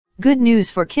Good news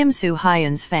for Kim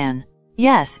Soo-hyun's fan.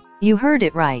 Yes, you heard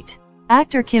it right.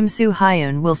 Actor Kim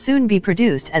Soo-hyun will soon be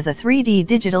produced as a 3D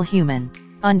digital human.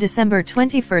 On December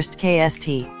 21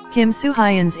 KST, Kim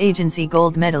Soo-hyun's agency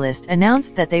Gold Medalist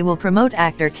announced that they will promote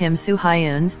actor Kim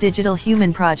Soo-hyun's digital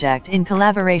human project in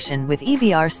collaboration with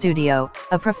EVR Studio,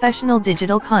 a professional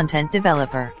digital content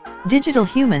developer. Digital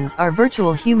humans are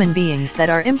virtual human beings that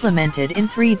are implemented in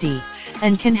 3D,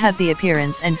 and can have the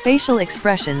appearance and facial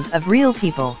expressions of real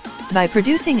people. By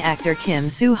producing actor Kim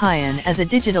Soo-hyun as a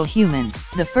digital human,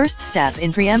 the first step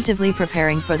in preemptively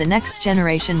preparing for the next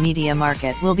generation media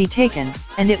market will be taken,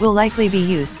 and it will likely be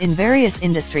used in various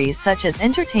industries such as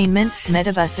entertainment,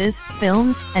 metabuses,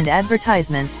 films, and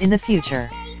advertisements in the future.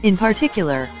 In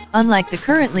particular, unlike the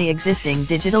currently existing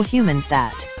digital humans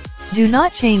that do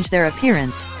not change their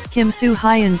appearance, Kim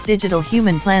Soo-hyun's digital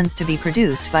human plans to be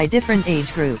produced by different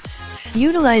age groups.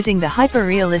 Utilizing the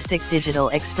hyper-realistic digital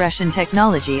expression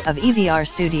technology of EVR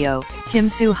Studio, Kim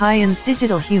Soo-hyun's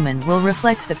digital human will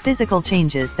reflect the physical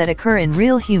changes that occur in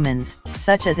real humans,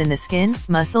 such as in the skin,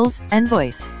 muscles, and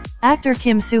voice. Actor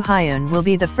Kim Soo-hyun will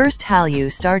be the first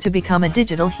Hallyu star to become a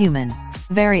digital human.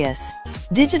 Various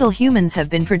digital humans have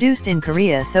been produced in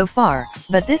Korea so far,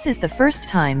 but this is the first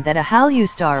time that a Hallyu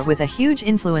star with a huge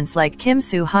influence like Kim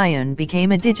Soo-hyun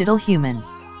became a digital human.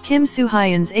 Kim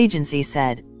Soo-hyun's agency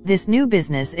said, "This new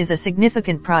business is a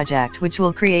significant project which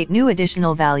will create new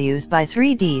additional values by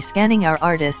 3D scanning our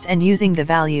artist and using the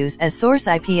values as source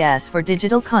IPs for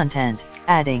digital content,"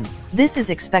 adding, "This is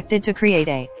expected to create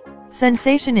a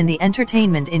sensation in the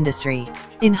entertainment industry."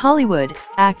 In Hollywood,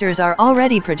 actors are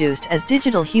already produced as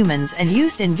digital humans and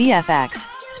used in VFX,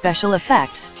 special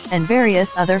effects, and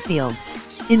various other fields.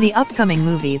 In the upcoming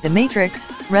movie The Matrix: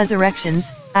 Resurrections,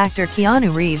 actor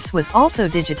Keanu Reeves was also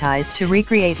digitized to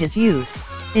recreate his youth.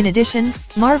 In addition,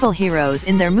 Marvel heroes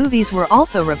in their movies were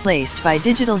also replaced by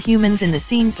digital humans in the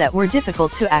scenes that were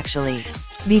difficult to actually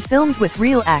be filmed with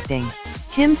real acting.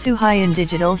 Kim Soo-hyun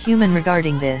digital human.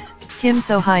 Regarding this, Kim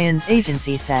Soo-hyun's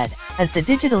agency said, "As the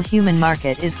digital human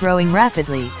market is growing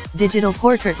rapidly, digital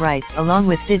portrait rights along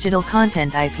with digital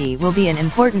content IP will be an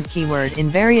important keyword in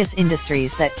various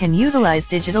industries that can utilize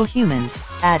digital humans,"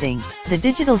 adding, "The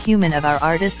digital human of our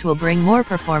artist will bring more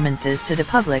performances to the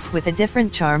public with a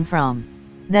different charm from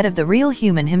that of the real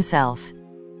human himself."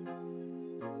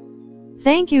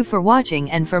 Thank you for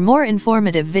watching, and for more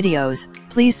informative videos,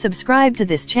 please subscribe to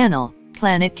this channel,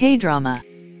 Planet K-Drama.